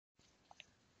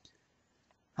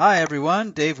Hi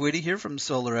everyone, Dave Weedy here from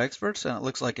Solar Experts, and it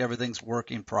looks like everything's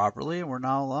working properly and we're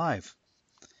now live.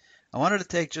 I wanted to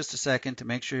take just a second to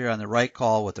make sure you're on the right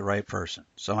call with the right person.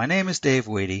 So my name is Dave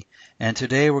Weedy, and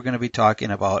today we're going to be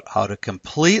talking about how to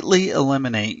completely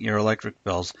eliminate your electric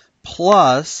bills,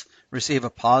 plus receive a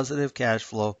positive cash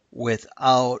flow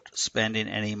without spending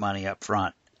any money up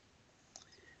front.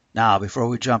 Now, before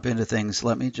we jump into things,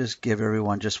 let me just give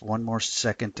everyone just one more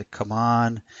second to come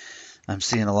on. I'm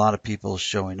seeing a lot of people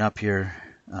showing up here,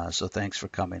 so thanks for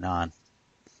coming on.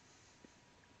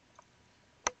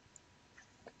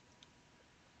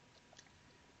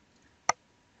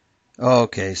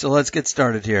 Okay, so let's get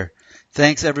started here.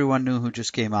 Thanks everyone new who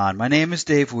just came on. My name is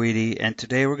Dave Weedy, and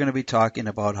today we're going to be talking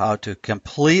about how to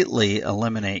completely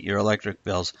eliminate your electric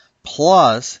bills,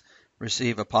 plus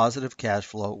receive a positive cash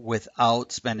flow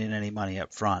without spending any money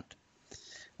up front.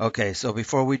 Okay, so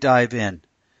before we dive in,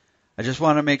 I just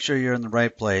want to make sure you're in the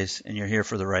right place and you're here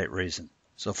for the right reason.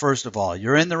 So first of all,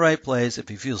 you're in the right place if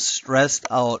you feel stressed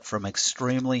out from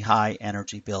extremely high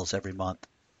energy bills every month.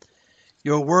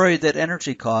 You're worried that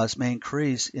energy costs may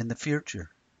increase in the future.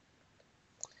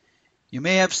 You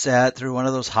may have sat through one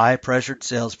of those high-pressured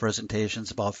sales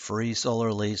presentations about free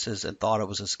solar leases and thought it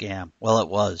was a scam. Well, it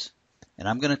was. And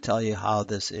I'm going to tell you how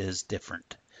this is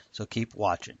different. So keep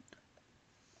watching.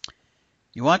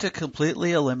 You want to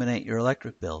completely eliminate your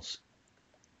electric bills.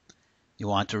 You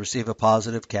want to receive a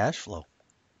positive cash flow.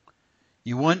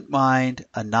 You wouldn't mind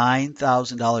a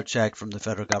 $9,000 check from the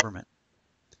federal government.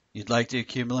 You'd like to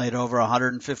accumulate over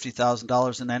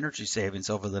 $150,000 in energy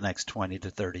savings over the next 20 to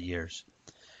 30 years.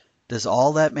 Does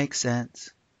all that make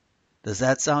sense? Does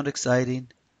that sound exciting?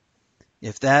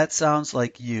 If that sounds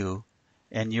like you,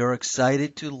 and you're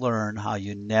excited to learn how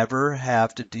you never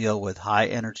have to deal with high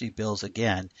energy bills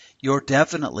again, you're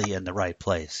definitely in the right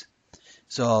place.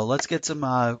 So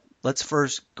let's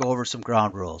first go over some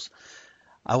ground rules.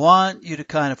 I want you to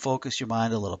kind of focus your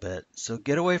mind a little bit. So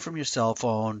get away from your cell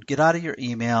phone, get out of your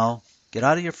email, get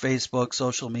out of your Facebook,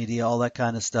 social media, all that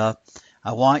kind of stuff.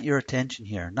 I want your attention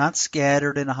here, not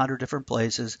scattered in 100 different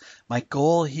places. My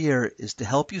goal here is to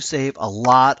help you save a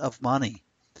lot of money.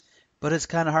 But it's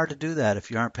kind of hard to do that if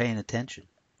you aren't paying attention.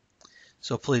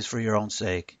 So please, for your own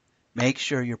sake, make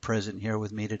sure you're present here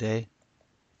with me today.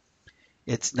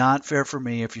 It's not fair for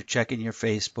me if you're checking your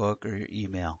Facebook or your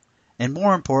email. And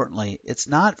more importantly, it's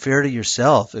not fair to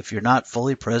yourself if you're not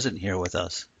fully present here with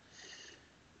us.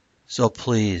 So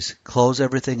please, close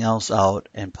everything else out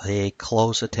and pay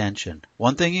close attention.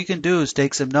 One thing you can do is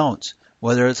take some notes,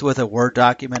 whether it's with a Word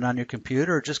document on your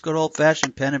computer or just good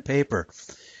old-fashioned pen and paper.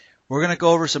 We're going to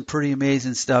go over some pretty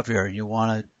amazing stuff here, and you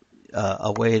want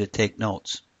a way to take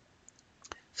notes.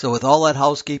 So with all that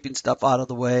housekeeping stuff out of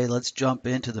the way, let's jump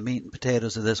into the meat and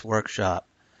potatoes of this workshop.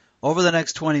 Over the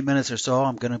next 20 minutes or so,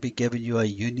 I'm going to be giving you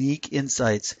unique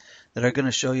insights that are going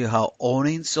to show you how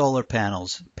owning solar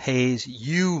panels pays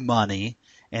you money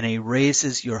and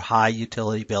erases your high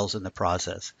utility bills in the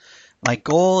process. My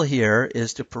goal here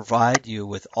is to provide you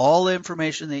with all the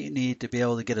information that you need to be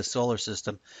able to get a solar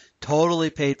system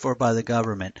totally paid for by the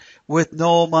government with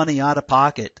no money out of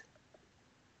pocket.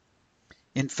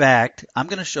 In fact, I'm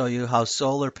going to show you how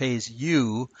solar pays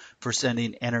you for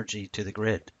sending energy to the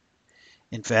grid.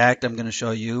 In fact, I'm going to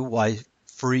show you why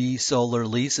free solar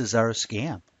leases are a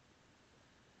scam.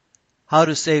 How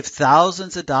to save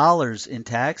thousands of dollars in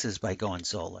taxes by going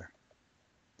solar.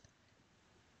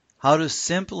 How to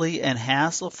simply and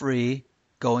hassle-free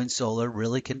going solar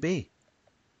really can be.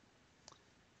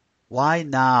 Why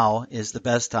now is the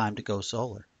best time to go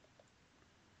solar.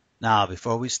 Now,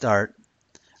 before we start,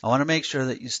 I want to make sure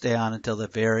that you stay on until the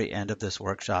very end of this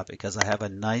workshop because I have a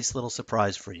nice little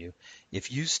surprise for you.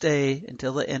 If you stay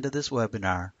until the end of this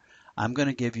webinar, I'm going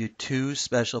to give you 2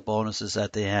 special bonuses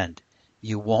at the end.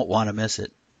 You won't want to miss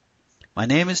it. My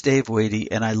name is Dave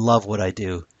Weedy, and I love what I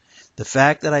do. The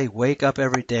fact that I wake up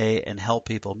every day and help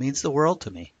people means the world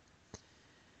to me.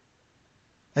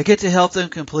 I get to help them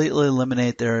completely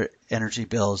eliminate their energy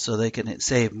bills so they can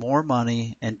save more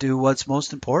money and do what's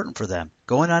most important for them.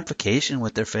 Going on vacation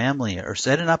with their family or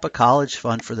setting up a college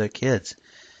fund for their kids.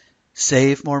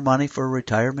 Save more money for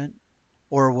retirement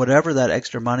or whatever that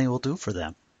extra money will do for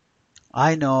them.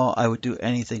 I know I would do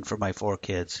anything for my 4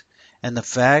 kids. And the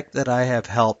fact that I have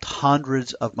helped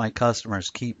hundreds of my customers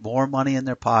keep more money in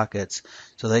their pockets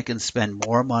so they can spend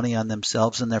more money on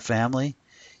themselves and their family,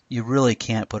 you really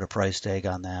can't put a price tag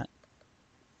on that.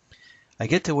 I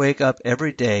get to wake up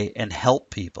every day and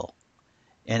help people.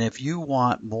 And if you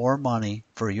want more money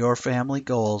for your family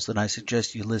goals, then I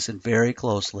suggest you listen very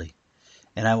closely.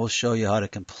 And I will show you how to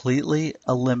completely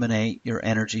eliminate your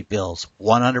energy bills,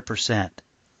 100%.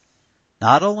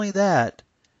 Not only that,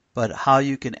 but how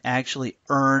you can actually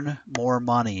earn more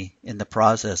money in the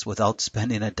process without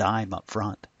spending a dime up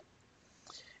front.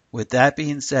 With that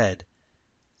being said,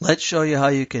 let's show you how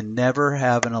you can never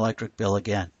have an electric bill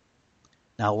again.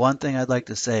 Now, one thing I'd like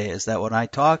to say is that when I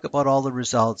talk about all the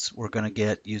results we're going to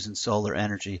get using solar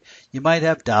energy, you might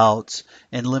have doubts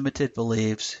and limited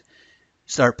beliefs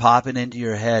start popping into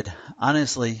your head.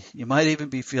 Honestly, you might even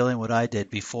be feeling what I did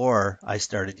before I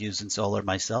started using solar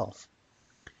myself.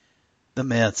 The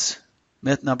myths.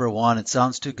 Myth number one, it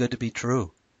sounds too good to be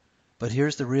true. But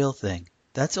here's the real thing.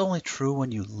 That's only true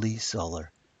when you lease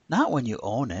solar, not when you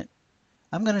own it.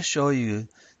 I'm going to show you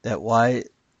why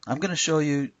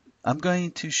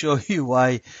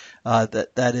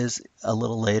that is a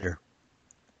little later.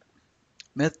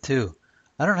 Myth 2.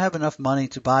 I don't have enough money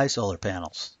to buy solar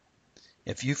panels.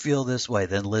 If you feel this way,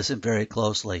 then listen very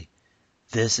closely.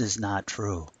 This is not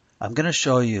true. I'm going to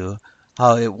show you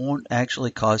how it won't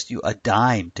actually cost you a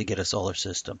dime to get a solar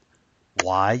system.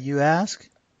 Why, you ask?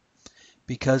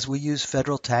 Because we use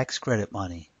federal tax credit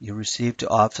money you receive to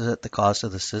offset the cost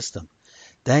of the system.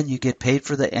 Then you get paid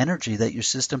for the energy that your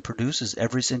system produces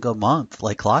every single month,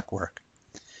 like clockwork.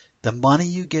 The money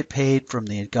you get paid from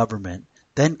the government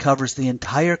then covers the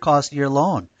entire cost of your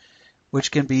loan,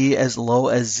 which can be as low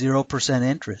as 0%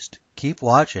 interest. Keep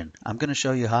watching. I'm going to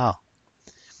show you how.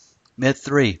 Myth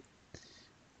 3.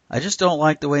 I just don't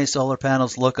like the way solar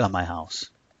panels look on my house.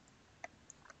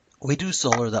 We do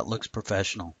solar that looks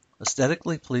professional.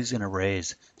 Aesthetically pleasing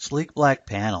arrays, sleek black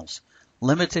panels,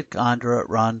 limited conduit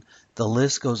run, the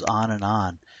list goes on and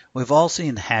on. We've all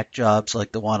seen hack jobs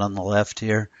like the one on the left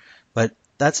here, but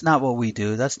that's not what we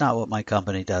do. That's not what my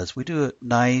company does. We do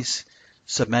nice,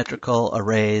 symmetrical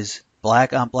arrays,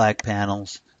 black on black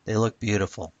panels. They look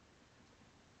beautiful.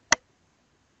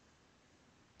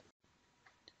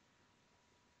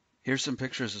 Here's some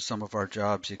pictures of some of our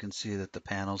jobs. You can see that the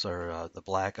panels are the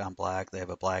black on black. They have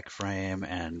a black frame,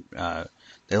 and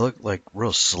they look like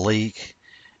real sleek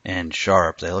and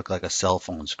sharp. They look like a cell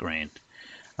phone screen.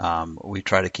 We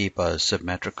try to keep a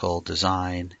symmetrical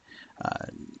design,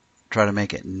 try to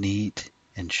make it neat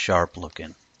and sharp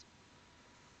looking.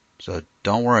 So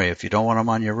don't worry if you don't want them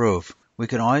on your roof. We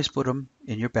can always put them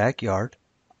in your backyard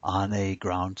on a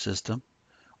ground system,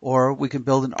 or we can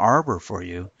build an arbor for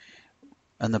you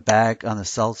on the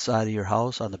south side of your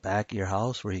house, on the back of your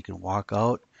house, where you can walk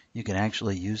out. You can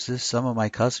actually use this. Some of my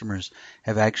customers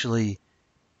have actually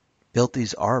built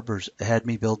these arbors, had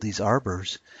me build these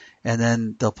arbors, and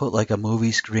then they'll put like a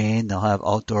movie screen. They'll have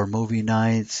outdoor movie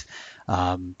nights.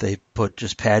 They put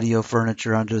just patio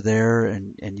furniture under there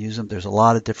and use them. There's a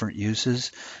lot of different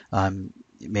uses.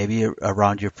 Maybe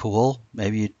around your pool.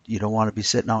 Maybe you don't want to be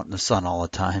sitting out in the sun all the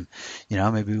time.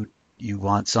 Maybe you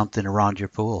want something around your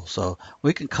pool. So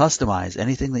we can customize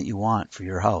anything that you want for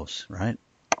your house, right?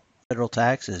 Federal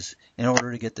taxes in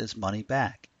order to get this money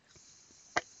back.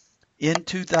 In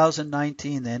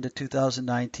 2019, the end of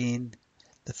 2019,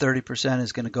 the 30%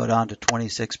 is going to go down to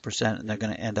 26%, and they're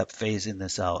going to end up phasing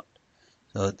this out.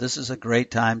 So this is a great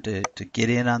time to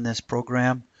get in on this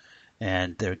program,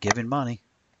 and they're giving money.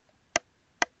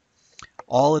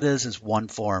 All it is one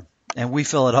form, and we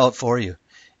fill it out for you.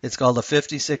 It's called a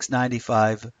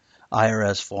 5695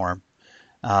 IRS form,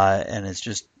 and it's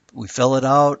just we fill it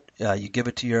out. You give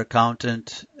it to your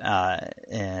accountant,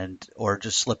 or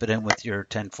just slip it in with your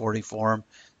 1040 form,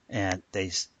 and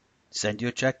they send you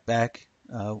a check back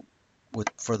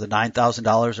for the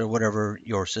 $9,000 or whatever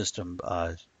your system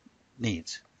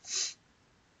needs.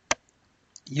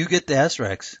 You get the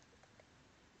SRECs.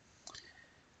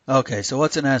 Okay, so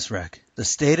what's an SREC? The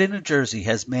state of New Jersey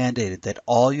has mandated that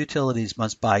all utilities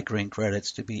must buy green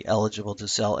credits to be eligible to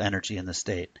sell energy in the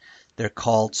state. They're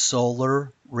called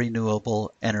Solar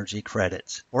Renewable Energy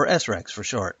Credits, or SRECs for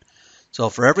short. So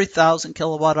for every 1,000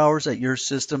 kilowatt hours that your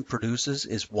system produces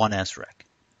is one SREC,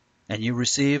 and you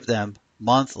receive them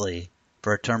monthly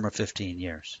for a term of 15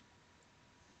 years.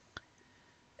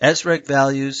 SREC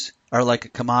values are like a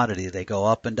commodity. They go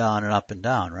up and down and up and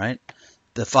down, right?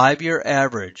 The 5-year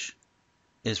average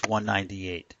is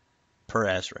 198 per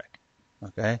SREC.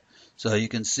 Okay, so you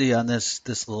can see on this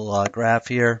little graph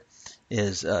here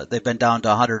is they've been down to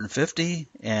 150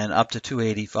 and up to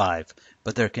 285,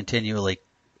 but they're continually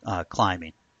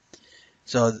climbing.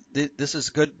 So this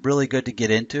is good, really good to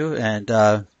get into,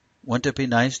 and wouldn't it be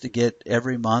nice to get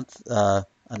every month a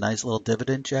nice little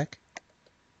dividend check?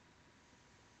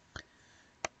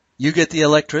 You get the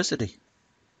electricity.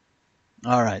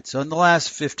 All right, so in the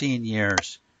last 15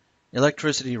 years,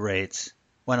 electricity rates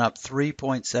went up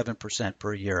 3.7%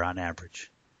 per year on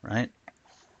average, right?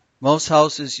 Most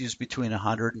houses use between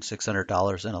 $100 and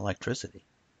 $600 in electricity.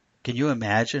 Can you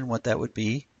imagine what that would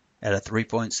be at a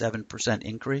 3.7%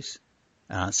 increase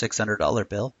on a $600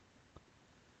 bill?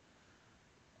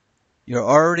 You're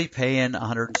already paying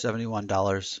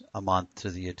 $171 a month to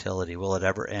the utility. Will it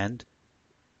ever end?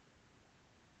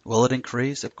 Will it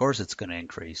increase? Of course it's going to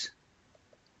increase.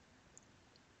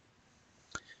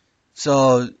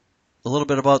 So a little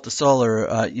bit about the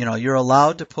solar. You're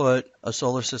allowed to put a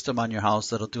solar system on your house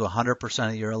that'll do 100%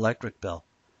 of your electric bill.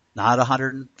 Not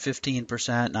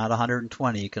 115%, not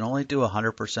 120. You can only do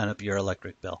 100% of your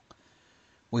electric bill.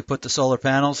 We put the solar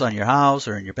panels on your house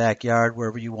or in your backyard,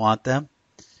 wherever you want them.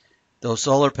 Those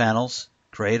solar panels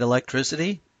create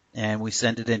electricity, and we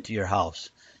send it into your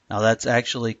house. Now that's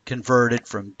actually converted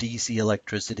from DC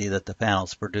electricity that the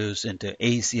panels produce into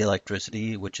AC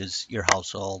electricity, which is your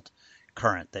household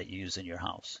current that you use in your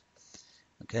house.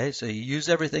 Okay, so you use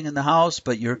everything in the house,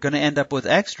 but you're going to end up with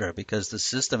extra because the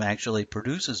system actually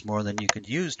produces more than you could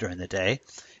use during the day,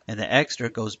 and the extra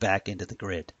goes back into the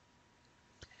grid.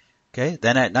 Okay,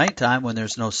 then at nighttime when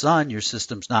there's no sun, your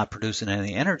system's not producing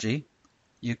any energy.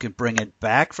 You can bring it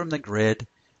back from the grid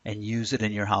and use it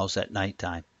in your house at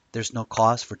nighttime. There's no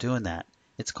cost for doing that.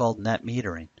 It's called net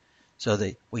metering. So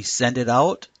we send it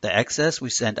out, the excess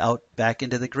we send out back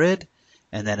into the grid,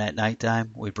 and then at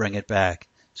nighttime we bring it back.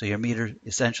 So your meter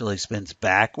essentially spins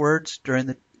backwards during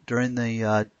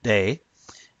the day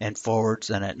and forwards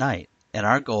then at night. And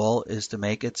our goal is to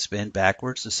make it spin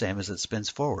backwards the same as it spins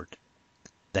forward.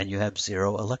 Then you have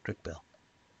zero electric bill.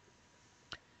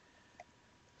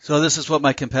 So this is what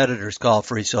my competitors call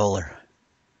free solar.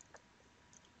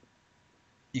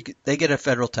 They get a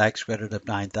federal tax credit of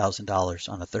 $9,000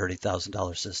 on a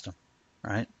 $30,000 system,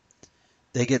 right?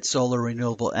 They get solar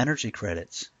renewable energy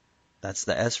credits. That's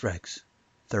the SRECs,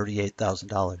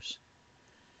 $38,000.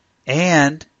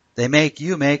 And they make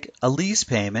you make a lease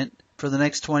payment for the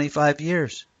next 25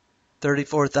 years,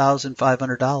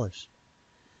 $34,500.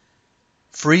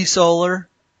 Free solar,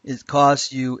 it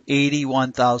costs you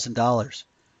 $81,000.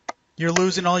 You're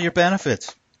losing all your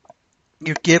benefits.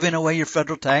 You're giving away your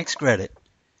federal tax credit.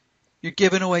 You're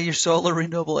giving away your solar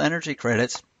renewable energy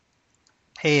credits.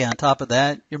 Hey, on top of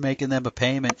that, you're making them a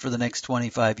payment for the next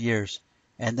 25 years.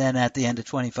 And then at the end of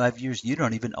 25 years, you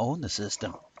don't even own the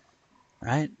system,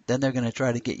 right? Then they're going to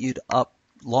try to get you to up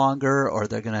longer, or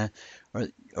they're going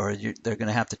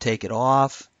to have to take it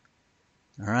off.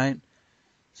 All right?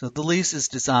 So the lease is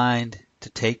designed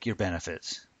to take your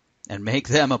benefits and make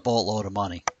them a boatload of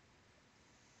money.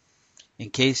 In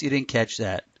case you didn't catch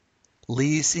that,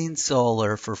 leasing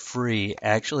solar for free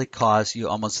actually costs you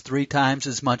almost 3 times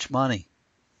as much money.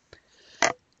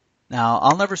 Now,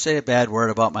 I'll never say a bad word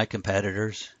about my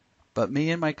competitors, but me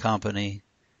and my company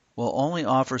will only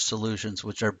offer solutions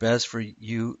which are best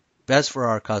for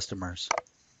our customers.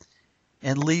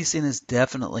 And leasing is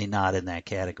definitely not in that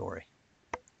category.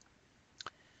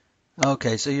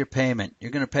 Okay, so your payment.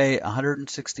 You're going to pay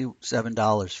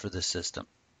 $167 for this system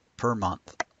per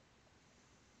month.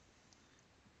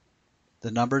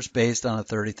 The number's based on a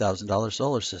 $30,000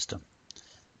 solar system.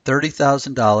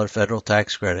 $30,000 federal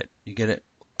tax credit. You get it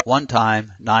one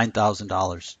time,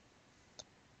 $9,000.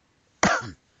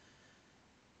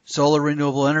 Solar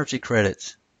renewable energy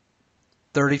credits,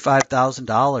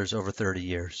 $35,000 over 30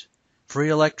 years. Free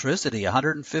electricity,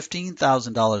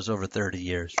 $115,000 over 30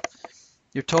 years.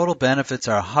 Your total benefits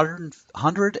are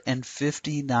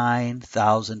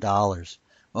 $159,000.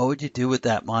 What would you do with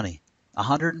that money?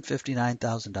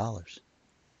 $159,000.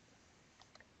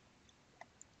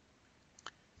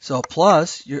 So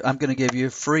plus, I'm going to give you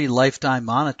free lifetime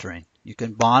monitoring. You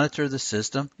can monitor the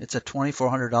system. It's a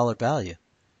 $2,400 value,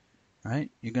 right?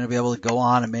 You're going to be able to go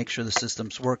on and make sure the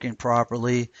system's working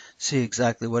properly, see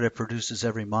exactly what it produces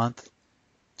every month.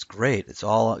 It's great. It's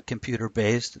all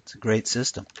computer-based. It's a great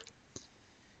system.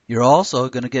 You're also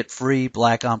going to get free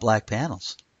black-on-black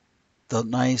panels. The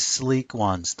nice, sleek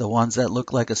ones, the ones that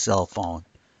look like a cell phone,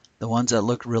 the ones that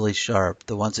look really sharp,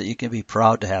 the ones that you can be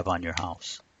proud to have on your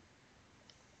house.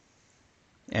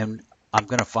 And I'm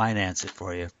going to finance it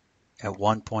for you at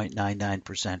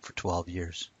 1.99% for 12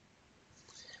 years.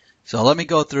 So let me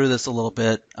go through this a little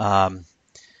bit.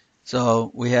 So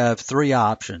we have 3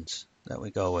 options that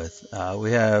we go with.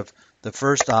 We have the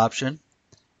first option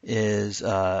is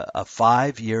a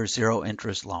 5-year zero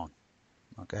interest loan.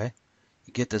 Okay,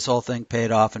 you get this whole thing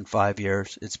paid off in 5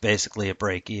 years. It's basically a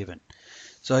break even.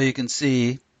 So you can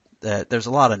see that there's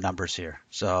a lot of numbers here.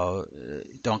 So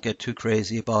don't get too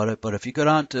crazy about it. But if you go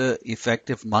down to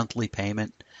effective monthly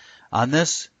payment on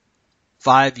this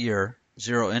 5-year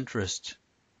zero interest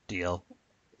deal,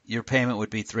 your payment would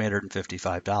be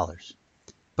 $355.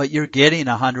 But you're getting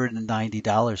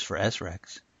 $190 for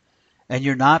SRECs. and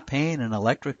you're not paying an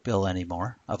electric bill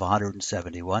anymore of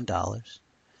 $171.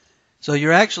 So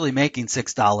you're actually making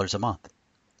 $6 a month.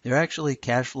 You're actually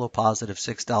cash flow positive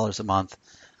 $6 a month.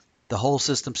 The whole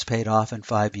system's paid off in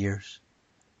 5 years.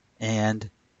 And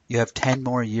you have 10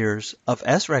 more years of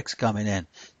SRECs coming in.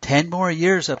 10 more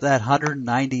years of that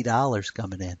 $190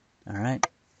 coming in. All right.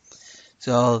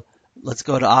 So let's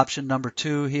go to option number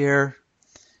 2 here.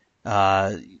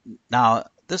 Now,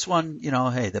 this one,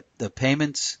 hey, the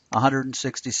payment's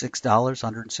 $166,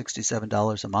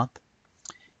 $167 a month.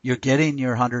 You're getting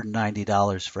your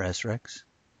 $190 for SRECs.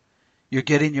 You're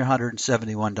getting your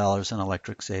 $171 in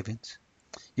electric savings.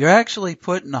 You're actually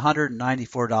putting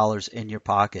 $194 in your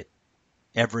pocket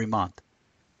every month.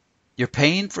 You're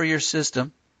paying for your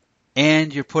system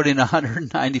and you're putting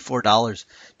 $194,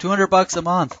 $200 a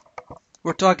month.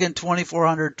 We're talking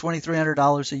 $2,400,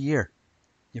 $2,300 a year.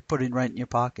 You're putting right in your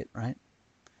pocket, right?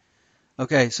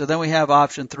 Okay, so then we have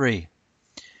option 3.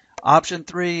 Option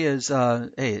 3 is, hey,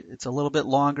 it's a little bit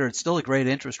longer. It's still a great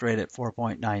interest rate at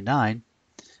 4.99.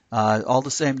 All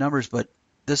the same numbers, but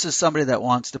this is somebody that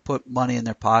wants to put money in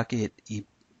their pocket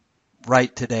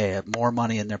right today, have more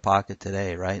money in their pocket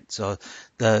today, right? So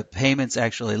the payment's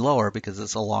actually lower because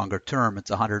it's a longer term. It's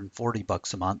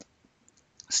 $140 a month.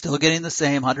 Still getting the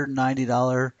same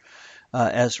 $190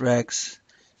 SRECs,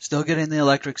 still getting the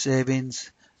electric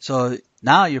savings. So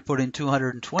now you're putting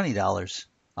 $220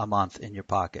 a month in your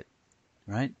pocket,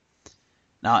 right?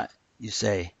 Now you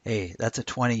say, hey, that's a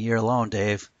 20-year loan,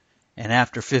 Dave. And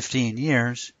after 15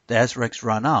 years, the SRECs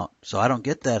run out. So I don't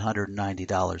get that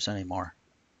 $190 anymore.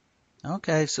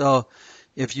 Okay, so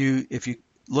if you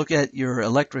look at your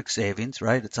electric savings,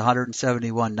 right, it's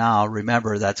 171 now.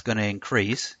 Remember, that's going to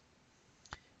increase.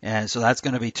 And so that's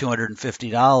going to be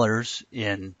 $250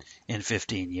 in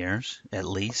 15 years at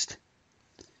least.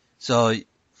 So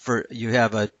you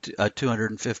have a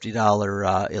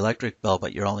 $250 electric bill,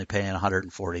 but you're only paying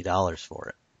 $140 for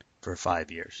it for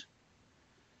 5 years.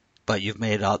 But you've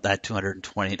made out that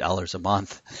 $220 a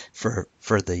month for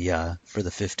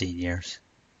the 15 years.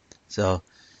 So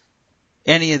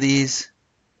any of these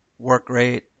work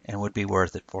great and would be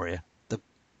worth it for you.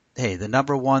 The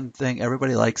number one thing,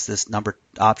 everybody likes this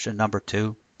option number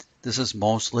 2. This is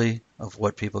mostly of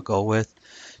what people go with.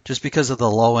 Just because of the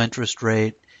low interest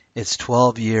rate, it's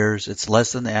 12 years, it's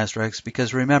less than the SRECs,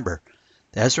 because remember,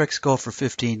 the SRECs go for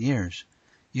 15 years.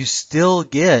 You still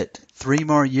get 3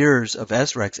 more years of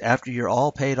SRECs after you're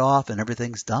all paid off and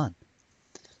everything's done.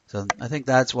 So I think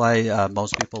that's why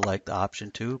most people like the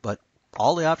option 2, but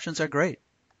all the options are great.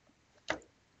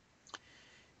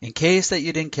 In case that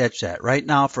you didn't catch that, right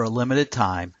now for a limited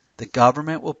time, the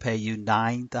government will pay you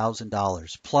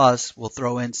 $9,000, plus we'll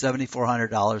throw in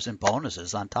 $7,400 in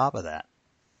bonuses on top of that.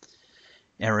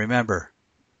 And remember,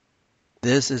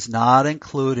 this is not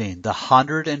including the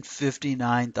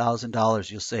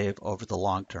 $159,000 you'll save over the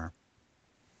long term.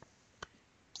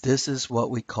 This is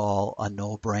what we call a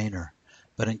no-brainer.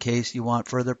 But in case you want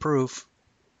further proof,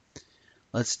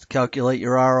 let's calculate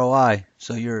your ROI.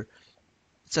 So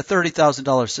it's a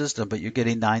 $30,000 system, but you're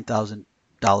getting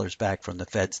 $9,000 back from the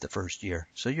feds the first year.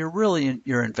 So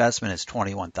your investment is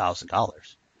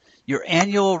 $21,000. Your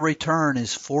annual return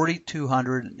is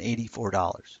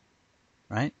 $4,284,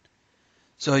 right?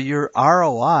 So your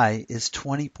ROI is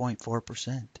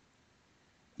 20.4%.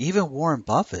 Even Warren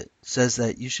Buffett says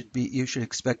that you should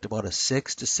expect about a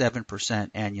 6 to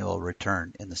 7% annual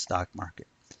return in the stock market.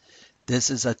 This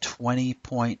is a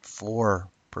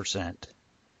 20.4%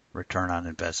 return on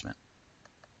investment.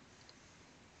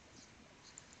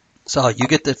 So you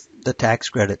get the tax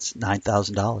credits,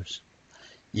 $9,000.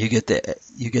 You get the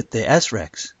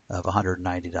SRECs of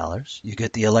 $190. You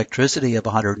get the electricity of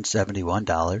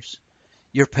 $171.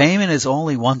 Your payment is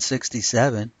only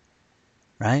 $167,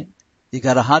 right? You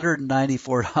got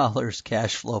 $194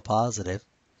 cash flow positive.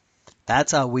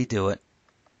 That's how we do it.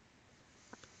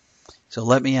 So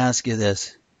let me ask you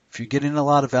this. If you're getting a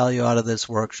lot of value out of this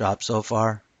workshop so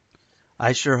far,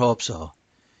 I sure hope so.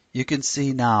 You can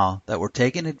see now that we're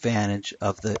taking advantage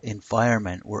of the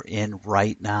environment we're in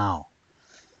right now.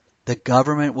 The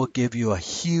government will give you a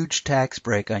huge tax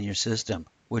break on your system,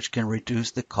 which can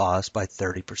reduce the cost by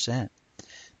 30%.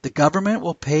 The government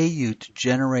will pay you to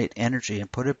generate energy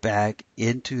and put it back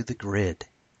into the grid.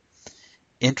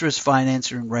 Interest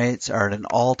financing rates are at an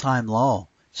all-time low,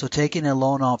 so taking a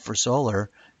loan out for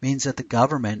solar means that the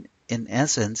government, in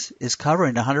essence, is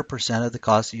covering 100% of the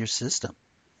cost of your system.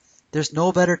 There's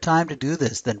no better time to do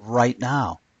this than right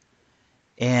now,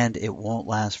 and it won't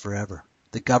last forever.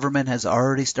 The government has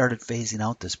already started phasing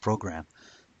out this program.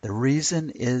 The reason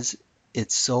is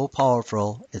it's so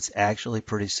powerful, it's actually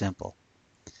pretty simple.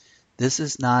 This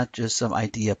is not just some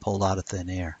idea pulled out of thin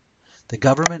air. The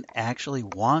government actually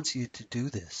wants you to do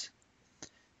this.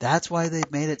 That's why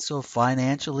they've made it so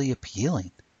financially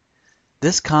appealing.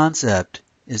 This concept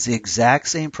is the exact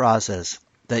same process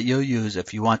that you'll use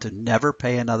if you want to never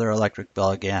pay another electric bill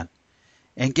again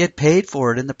and get paid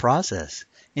for it in the process.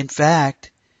 In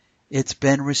fact, it's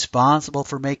been responsible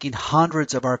for making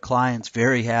hundreds of our clients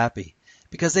very happy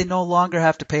because they no longer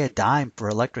have to pay a dime for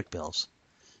electric bills.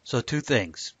 So two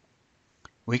things.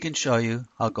 We can show you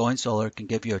how going solar can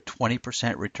give you a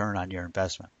 20% return on your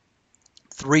investment,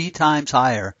 3 times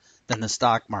higher than the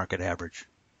stock market average.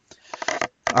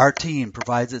 Our team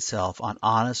prides itself on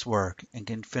honest work and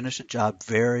can finish a job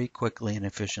very quickly and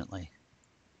efficiently.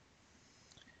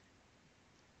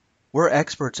 We're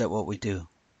experts at what we do.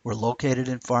 We're located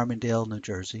in Farmingdale, New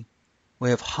Jersey.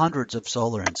 We have hundreds of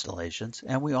solar installations,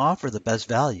 and we offer the best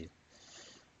value.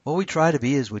 What we try to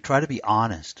be is we try to be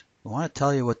honest. We want to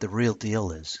tell you what the real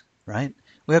deal is, right?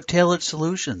 We have tailored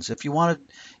solutions. If you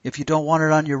don't want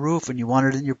it on your roof and you want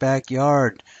it in your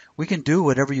backyard, we can do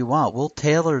whatever you want. We'll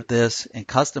tailor this and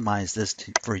customize this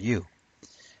for you.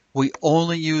 We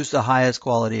only use the highest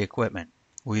quality equipment.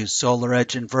 We use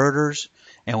SolarEdge inverters,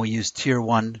 and we use Tier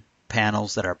 1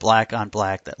 panels that are black on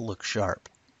black that look sharp.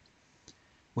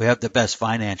 We have the best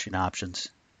financing options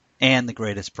and the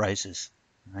greatest prices,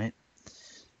 right?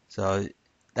 So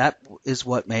that is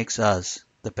what makes us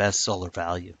the best solar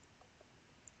value.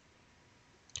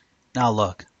 Now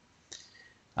look,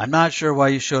 I'm not sure why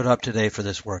you showed up today for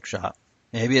this workshop.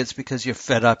 Maybe it's because you're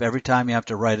fed up every time you have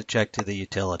to write a check to the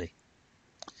utility.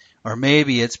 Or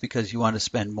maybe it's because you want to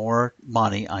spend more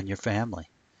money on your family,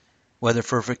 whether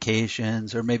for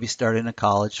vacations or maybe starting a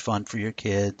college fund for your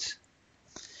kids.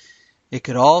 It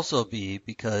could also be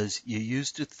because you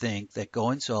used to think that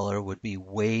going solar would be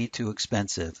way too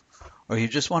expensive, or you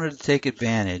just wanted to take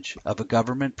advantage of a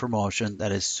government promotion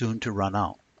that is soon to run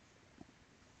out.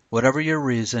 Whatever your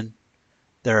reason,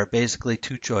 there are basically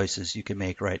 2 choices you can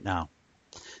make right now.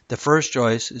 The first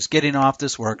choice is getting off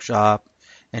this workshop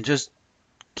and just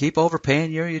keep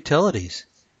overpaying your utilities.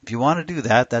 If you want to do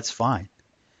that, that's fine.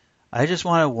 I just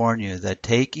want to warn you that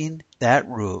taking that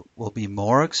route will be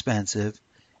more expensive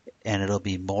and it'll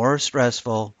be more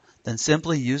stressful than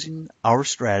simply using our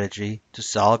strategy to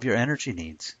solve your energy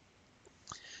needs.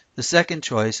 The second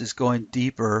choice is going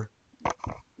deeper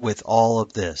with all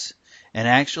of this and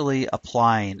actually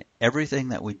applying everything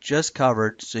that we just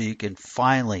covered so you can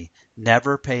finally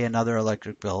never pay another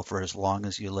electric bill for as long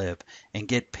as you live and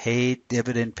get paid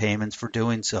dividend payments for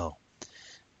doing so.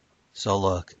 So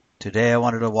look, today I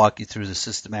wanted to walk you through the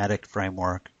systematic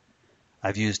framework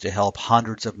I've used to help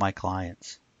hundreds of my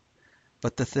clients.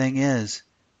 But the thing is,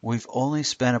 we've only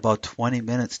spent about 20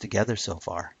 minutes together so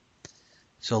far.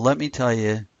 So let me tell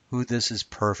you who this is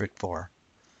perfect for.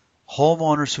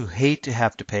 Homeowners who hate to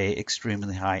have to pay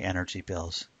extremely high energy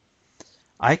bills.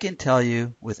 I can tell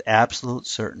you with absolute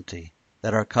certainty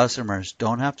that our customers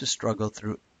don't have to struggle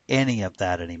through any of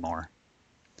that anymore.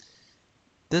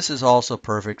 This is also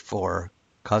perfect for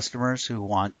customers who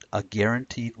want a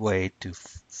guaranteed way to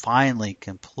finally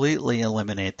completely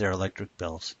eliminate their electric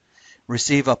bills,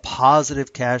 receive a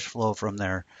positive cash flow from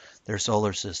their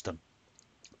solar system,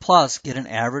 plus get an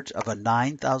average of a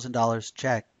 $9,000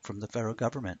 check from the federal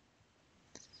government.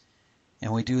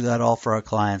 And we do that all for our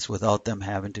clients without them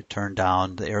having to turn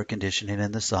down the air conditioning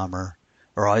in the summer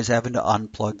or always having to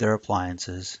unplug their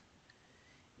appliances.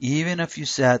 Even if you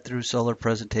sat through solar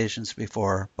presentations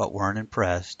before but weren't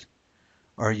impressed,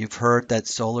 or you've heard that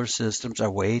solar systems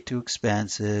are way too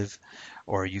expensive,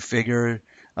 or you figure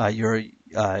your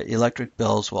electric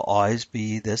bills will always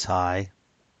be this high.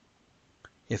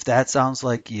 If that sounds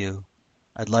like you,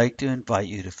 I'd like to invite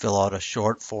you to fill out a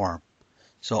short form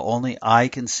so only I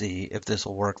can see if this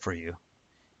will work for you.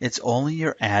 It's only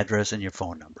your address and your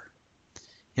phone number.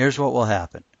 Here's what will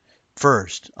happen.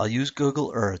 First, I'll use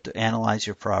Google Earth to analyze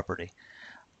your property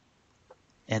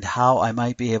and how I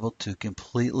might be able to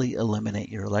completely eliminate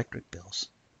your electric bills.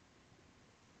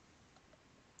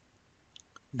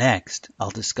 Next,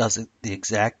 I'll discuss the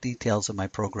exact details of my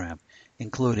program,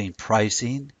 including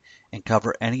pricing, and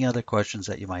cover any other questions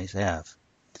that you might have.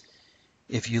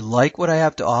 If you like what I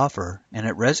have to offer and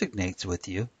it resonates with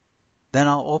you, then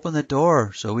I'll open the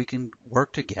door so we can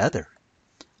work together.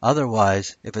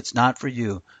 Otherwise, if it's not for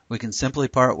you, we can simply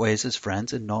part ways as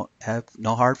friends and have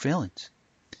no hard feelings.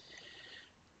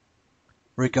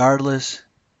 Regardless,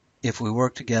 if we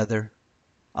work together,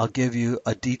 I'll give you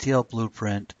a detailed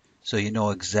blueprint so you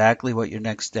know exactly what your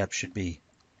next step should be.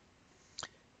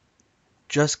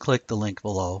 Just click the link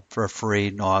below for a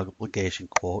free, no obligation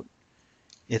quote.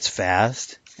 It's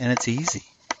fast and it's easy.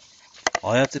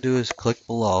 All you have to do is click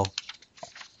below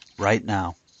right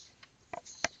now.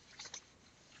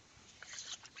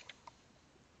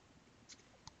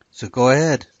 So go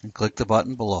ahead and click the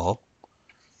button below.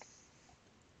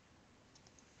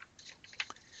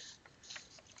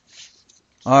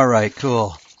 All right,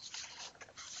 cool.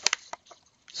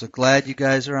 So glad you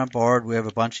guys are on board. We have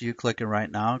a bunch of you clicking right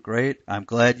now. Great. I'm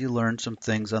glad you learned some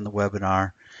things on the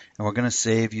webinar, and we're going to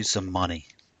save you some money.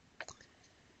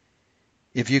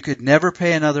 If you could never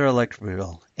pay another electric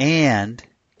bill and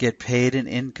get paid an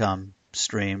income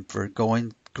stream for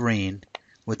going green,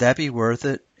 would that be worth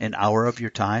it, an hour of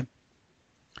your time?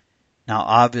 Now,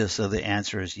 obviously, the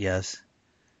answer is yes,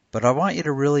 but I want you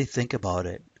to really think about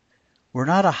it. We're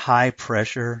not a high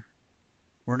pressure.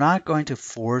 We're not going to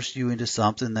force you into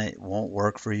something that won't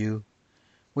work for you.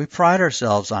 We pride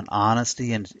ourselves on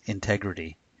honesty and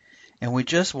integrity, and we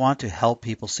just want to help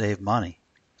people save money.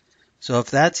 So if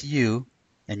that's you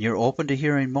and you're open to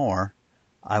hearing more,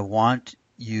 I want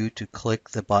you to click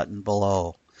the button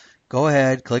below. Go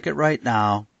ahead, click it right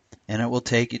now, and it will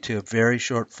take you to a very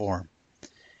short form.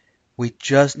 We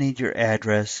just need your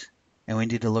address, and we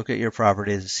need to look at your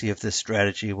property to see if this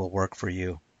strategy will work for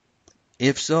you.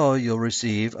 If so, you'll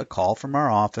receive a call from our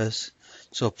office,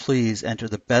 so please enter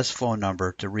the best phone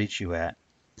number to reach you at.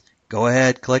 Go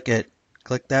ahead, click it.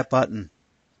 Click that button.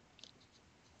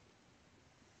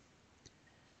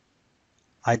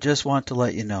 I just want to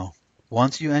let you know,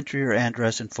 once you enter your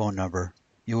address and phone number,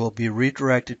 you will be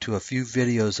redirected to a few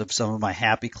videos of some of my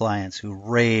happy clients who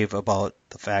rave about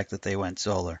the fact that they went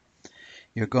solar.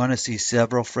 You're going to see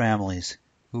several families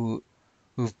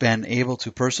who've been able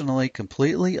to personally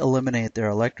completely eliminate their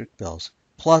electric bills,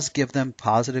 plus give them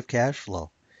positive cash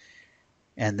flow.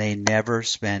 And they never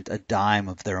spent a dime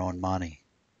of their own money.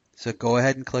 So go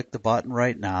ahead and click the button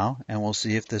right now, and we'll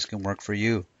see if this can work for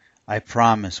you. I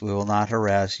promise we will not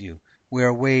harass you. We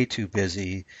are way too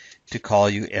busy to call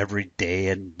you every day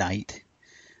and night.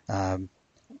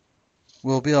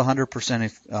 We'll be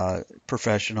 100%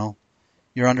 professional.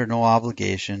 You're under no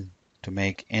obligation to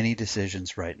make any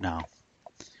decisions right now.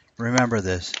 Remember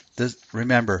this.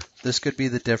 This could be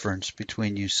the difference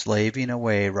between you slaving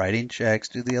away writing checks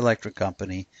to the electric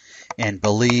company, and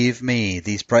believe me,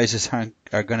 these prices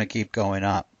are going to keep going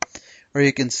up. Or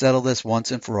you can settle this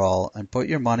once and for all and put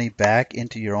your money back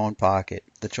into your own pocket.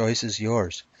 The choice is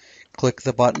yours. Click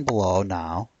the button below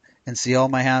now and see all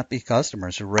my happy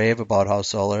customers who rave about how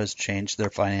solar has changed their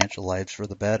financial lives for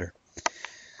the better.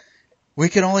 We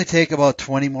can only take about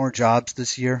 20 more jobs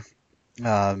this year.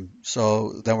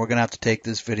 So then we're going to have to take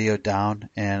this video down,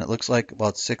 and it looks like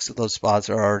about 6 of those spots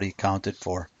are already counted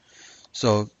for.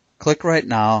 So click right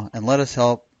now and let us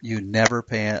help you never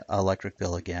pay an electric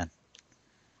bill again.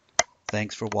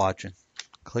 Thanks for watching.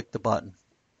 Click the button.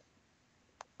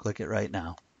 Click it right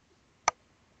now.